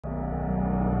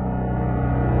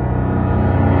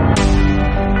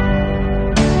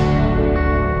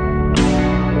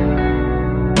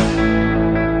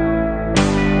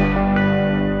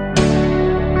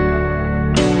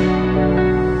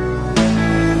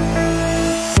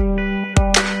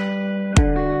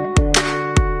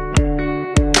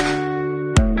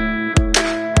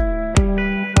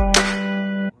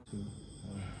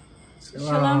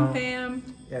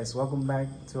Yes, welcome back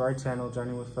to our channel,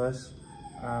 Journey with Us.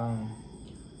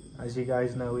 As you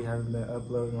guys know, we haven't been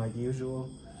uploading like usual,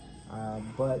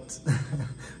 but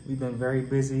we've been very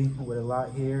busy with a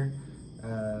lot here.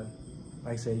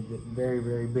 Like I say, very,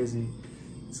 very busy.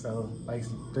 So, like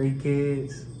 3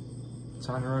 kids,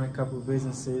 trying to run a couple of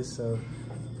businesses. So,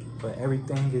 but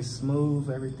everything is smooth,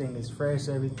 everything is fresh,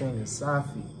 everything is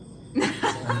safi.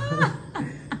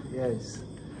 Yes.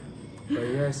 But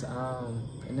yes,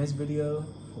 in this video,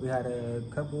 we had a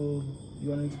couple, you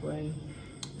want to explain?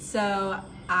 So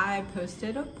I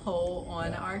posted a poll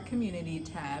on our community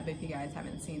tab, if you guys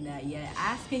haven't seen that yet,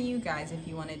 asking you guys if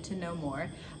you wanted to know more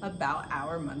about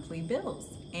our monthly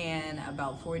bills. And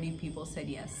about 40 people said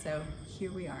yes. So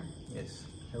here we are. Yes,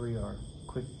 here we are.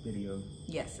 Quick video.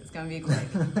 Yes, it's going to be quick.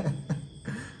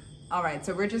 All right,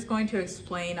 so we're just going to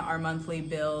explain our monthly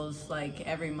bills. Like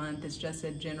every month, it's just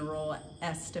a general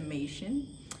estimation.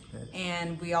 Yes.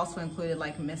 And we also included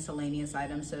like miscellaneous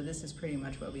items. So this is pretty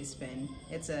much what we spend.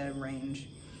 It's a range.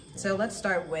 So let's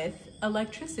start with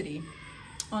electricity.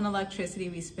 On electricity,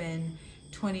 we spend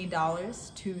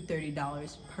 $20 to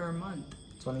 $30 per month.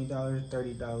 $20,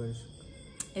 $30.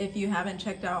 If you haven't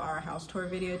checked out our house tour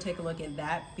video, take a look at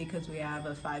that because we have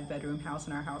a 5-bedroom house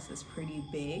and our house is pretty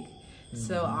big.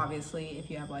 So obviously,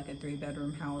 if you have like a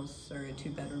 3-bedroom house or a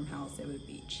 2-bedroom house, it would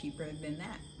be cheaper than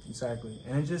that. Exactly.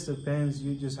 And it just depends.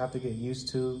 You just have to get used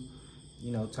to,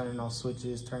 you know, turning off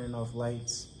switches, turning off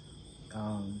lights,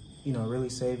 you know, really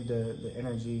save the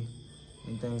energy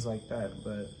and things like that.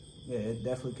 But yeah, it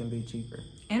definitely can be cheaper.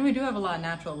 And we do have a lot of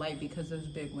natural light because there's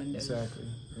big windows. Exactly.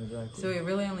 Exactly. So we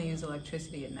really only use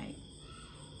electricity at night.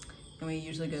 And we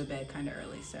usually go to bed kind of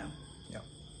early, so. Yeah.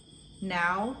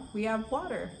 Now we have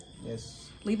water. Yes.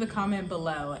 Leave a comment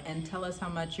below and tell us how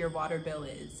much your water bill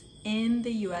is in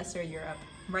the US or Europe.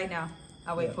 Right now.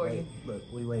 I'll wait for you. Look,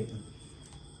 we waiting.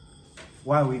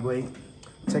 While we wait,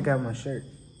 check out my shirt.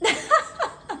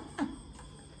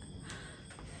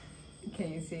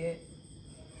 Can you see it?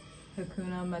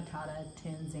 Hakuna Matata,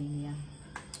 Tanzania.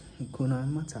 Hakuna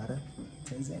Matata,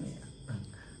 Tanzania.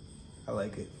 I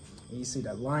like it. And you see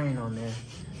that lion on there.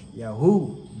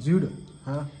 Yahoo, Judah,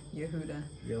 huh? Yehuda.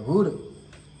 Yehuda.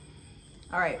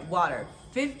 All right, water,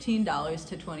 $15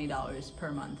 to $20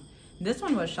 per month. This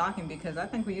one was shocking because I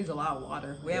think we use a lot of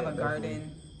water. We have a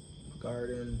garden.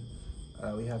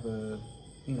 We have a,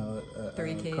 you know,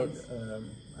 3 kids.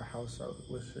 A house out.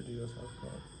 What's Shadio's house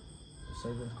called? A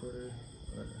servant's quarter.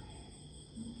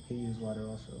 He uses water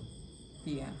also.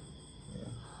 Yeah.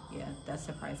 Yeah, that's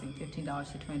surprising.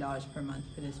 $15 to $20 per month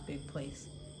for this big place,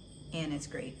 and it's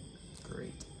great.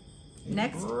 Great.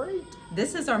 Next,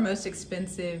 this is our most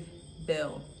expensive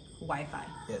bill, Wi-Fi.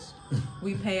 Yes.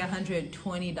 We pay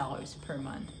 $120 per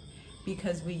month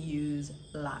because we use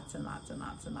lots and lots and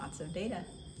lots and lots of data.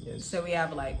 Yes. So we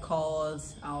have like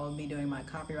calls, I'll be doing my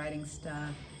copywriting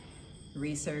stuff,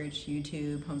 research,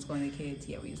 YouTube, homeschooling the kids.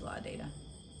 Yeah, we use a lot of data.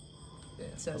 Yeah,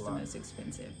 so it's the most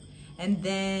expensive. And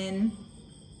then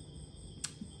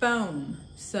phone.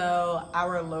 So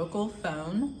our local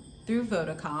phone through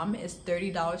Vodacom is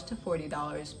 $30 to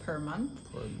 $40 per month,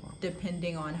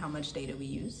 depending on how much data we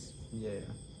use. Yeah.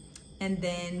 And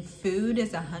then food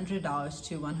is $100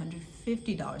 to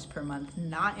 $150 per month,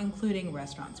 not including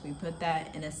restaurants. We put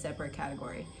that in a separate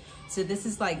category. So this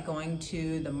is like going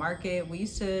to the market. We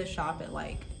used to shop at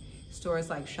like stores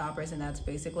like Shoppers, and that's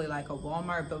basically like a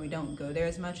Walmart, but we don't go there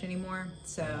as much anymore.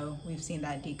 So we've seen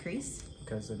that decrease.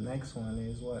 Because the next one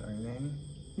is what, our name?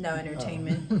 No,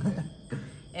 entertainment. Oh.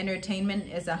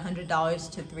 Entertainment is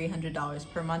 $100 to $300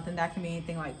 per month, and that can be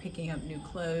anything like picking up new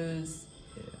clothes,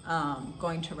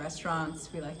 going to restaurants.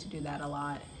 We like to do that a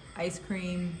lot. Ice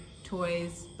cream,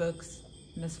 toys, books,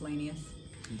 miscellaneous.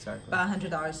 Exactly. About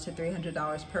 $100 to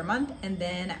 $300 per month, and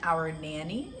then our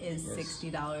nanny is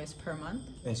 $60 per month.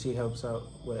 And she helps out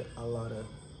with a lot of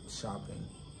shopping.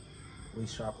 We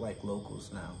shop like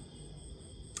locals now.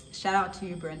 Shout out to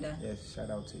you, Brenda. Yes, shout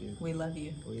out to you. We love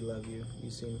you. We love you.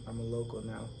 You see, I'm a local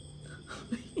now.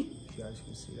 You guys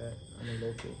can see that. I'm a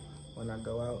local. When I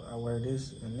go out, I wear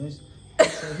this and this.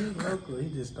 So he's local. They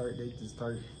just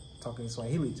start talking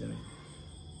Swahili to me.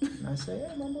 And I say,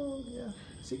 hey, mama, yeah,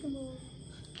 she can move.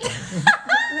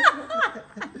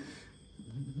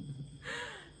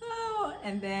 Oh,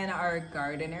 and then our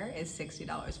gardener is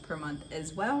 $60 per month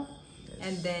as well.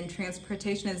 And then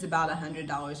transportation is about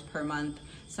 $100 per month.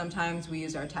 Sometimes we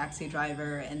use our taxi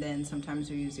driver, and then sometimes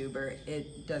we use Uber.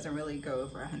 It doesn't really go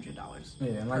over $100.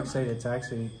 Yeah, and like I say, the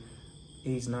taxi,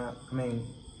 he's not, I mean,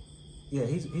 yeah,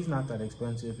 he's not that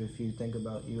expensive if you think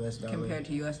about US dollar. Compared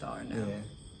to US dollar, no. Yeah.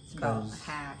 It's about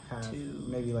half to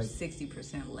maybe like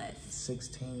 60% less.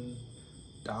 16,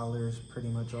 pretty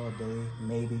much all day,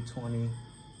 maybe 20.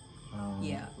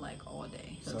 Yeah, like all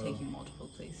day. He'll take you multiple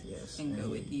places. Yes, and go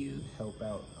with you. Help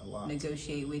out a lot.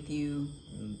 Negotiate with you.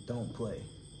 Don't play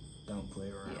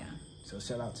around. Yeah. So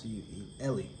shout out to you,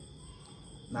 Ellie,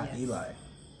 not yes. Eli.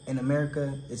 In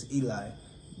America, it's Eli,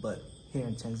 but here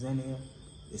in Tanzania,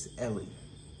 it's Ellie.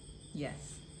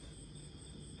 Yes.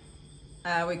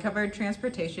 We covered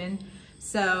transportation.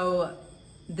 So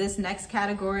this next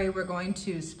category, we're going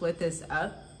to split this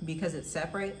up because it's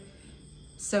separate.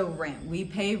 So rent, we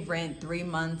pay rent 3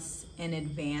 months in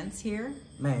advance here.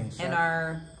 Man, and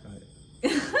our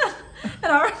and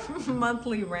our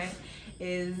monthly rent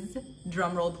is,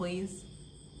 drum roll please.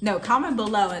 No, comment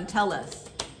below and tell us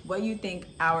what you think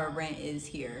our rent is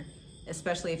here,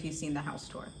 especially if you've seen the house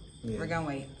tour. Yeah. We're gonna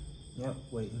wait. Yep,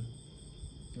 waiting.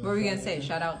 What were we gonna say?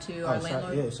 Shout out to our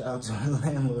landlord? Shout out to our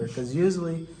landlord, because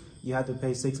usually you have to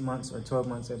pay 6 months or 12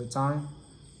 months at a time,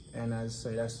 and I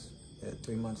say that's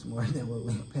 3 months more than what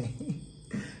we pay.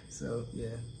 So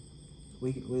yeah,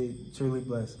 we truly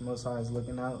blessed. Most High is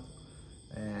looking out,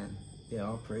 and yeah,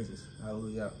 all praises.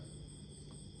 Hallelujah.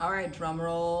 All right, drum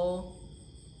roll.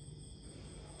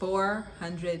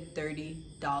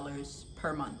 $430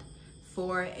 per month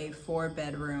for a 5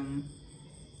 bedroom,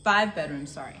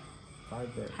 sorry.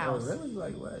 5 bedroom house. Oh, really?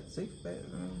 Like what? 6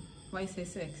 bedroom? Why you say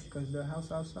 6? Because the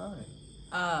house outside.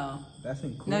 Oh. That's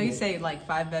included. No, you say like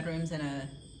 5 bedrooms and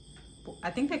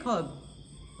I think they call it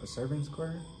a servant's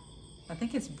quarter. I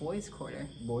think it's boys' quarter.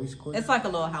 Boys' quarter. It's like a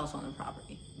little house on the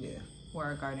property. Yeah. Where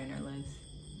our gardener lives.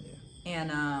 Yeah.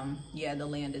 And yeah, the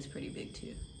land is pretty big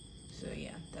too. So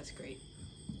yeah, that's great.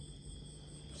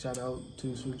 Shout out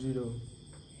to Sujito,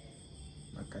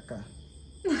 my kaka.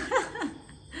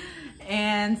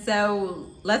 And so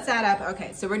let's add up.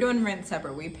 Okay, so we're doing rent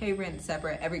separate. We pay rent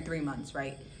separate every 3 months,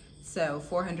 right? So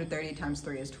 430 times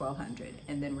 3 is 1,200,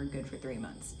 and then we're good for 3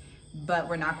 months. But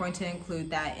we're not going to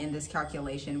include that in this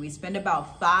calculation. We spend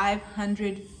about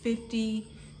 $550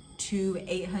 to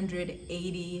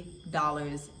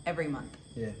 $880 every month.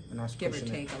 Yeah, and that's give or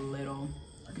take a little.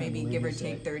 Maybe give or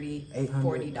take $30,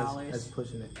 $40. That's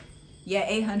pushing it. Yeah,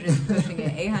 800 is pushing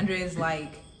it. 800 is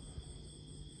like,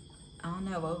 I don't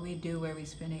know what we do where we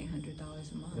spend $800 a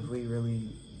month.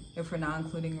 If we're not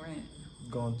including rent.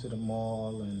 Going to the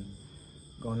mall and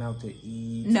going out to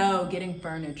eat. No, getting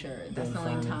furniture. That's the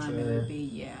only time it would be,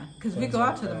 yeah. Because we go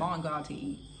out to the mall and go out to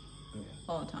eat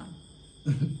all the time.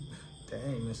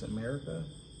 Dang, Miss America.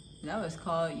 No, it's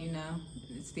called,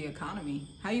 it's the economy.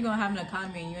 How you gonna have an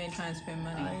economy and you ain't trying to spend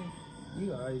money?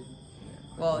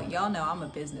 Well, y'all know I'm a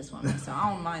businesswoman, so I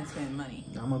don't mind spending money.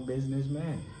 I'm a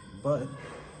businessman, but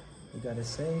you gotta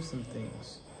save some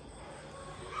things.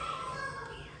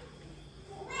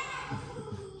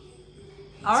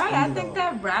 All right, I think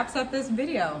that wraps up this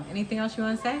video. Anything else you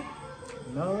want to say?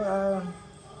 No,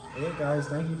 yeah, guys,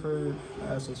 thank you for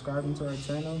subscribing to our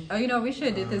channel. Oh, we should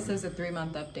have did this as a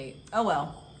 3-month update. Oh,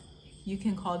 well, you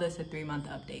can call this a 3-month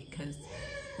update because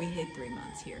we hit 3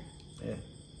 months here. Yeah,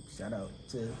 shout out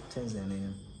to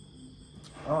Tanzania.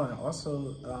 Oh, and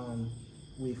also,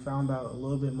 we found out a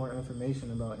little bit more information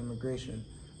about immigration.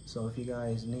 So if you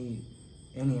guys need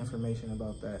any information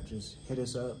about that, just hit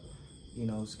us up,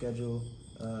 schedule.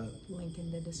 Link in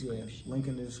the description. Yeah, link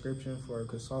in the description for a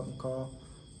consultant call,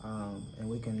 and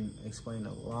we can explain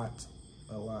a lot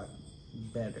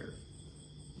better,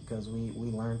 because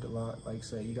we learned a lot. Like I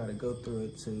said, you got to go through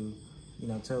it to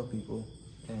tell people,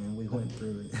 and we went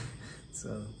through it.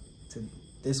 So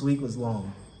this week was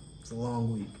long. It's a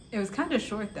long week. It was kind of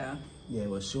short though. Yeah, it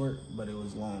was short, but it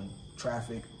was long.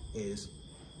 Traffic is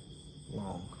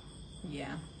long.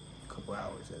 Yeah, a couple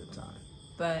hours at a time.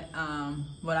 But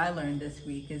what I learned this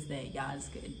week is that Yah is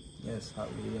good. Yes,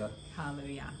 hallelujah.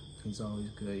 Hallelujah. He's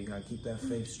always good. You gotta keep that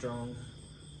faith strong.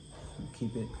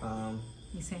 Keep it.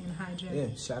 You saying hi, Joe?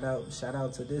 Yeah. Shout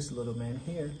out to this little man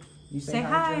here. You say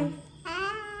hi. Joe?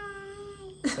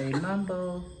 Hi. Say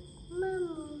mambo.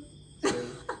 Mambo.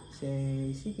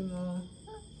 Say shikimo.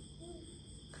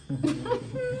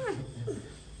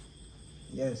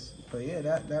 Yes, but yeah,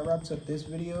 that wraps up this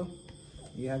video.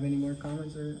 You have any more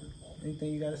comments or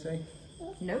anything you gotta say?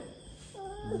 Nope.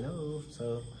 No.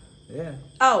 So, yeah.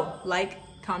 Oh, like,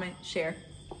 comment, share,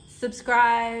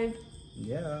 subscribe.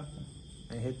 Yeah,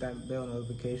 and hit that bell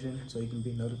notification so you can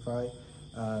be notified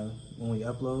when we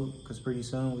upload. Cause pretty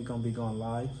soon we're gonna be going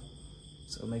live.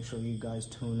 So make sure you guys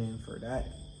tune in for that.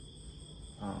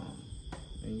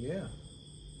 And yeah,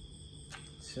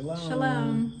 shalom.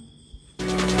 Shalom.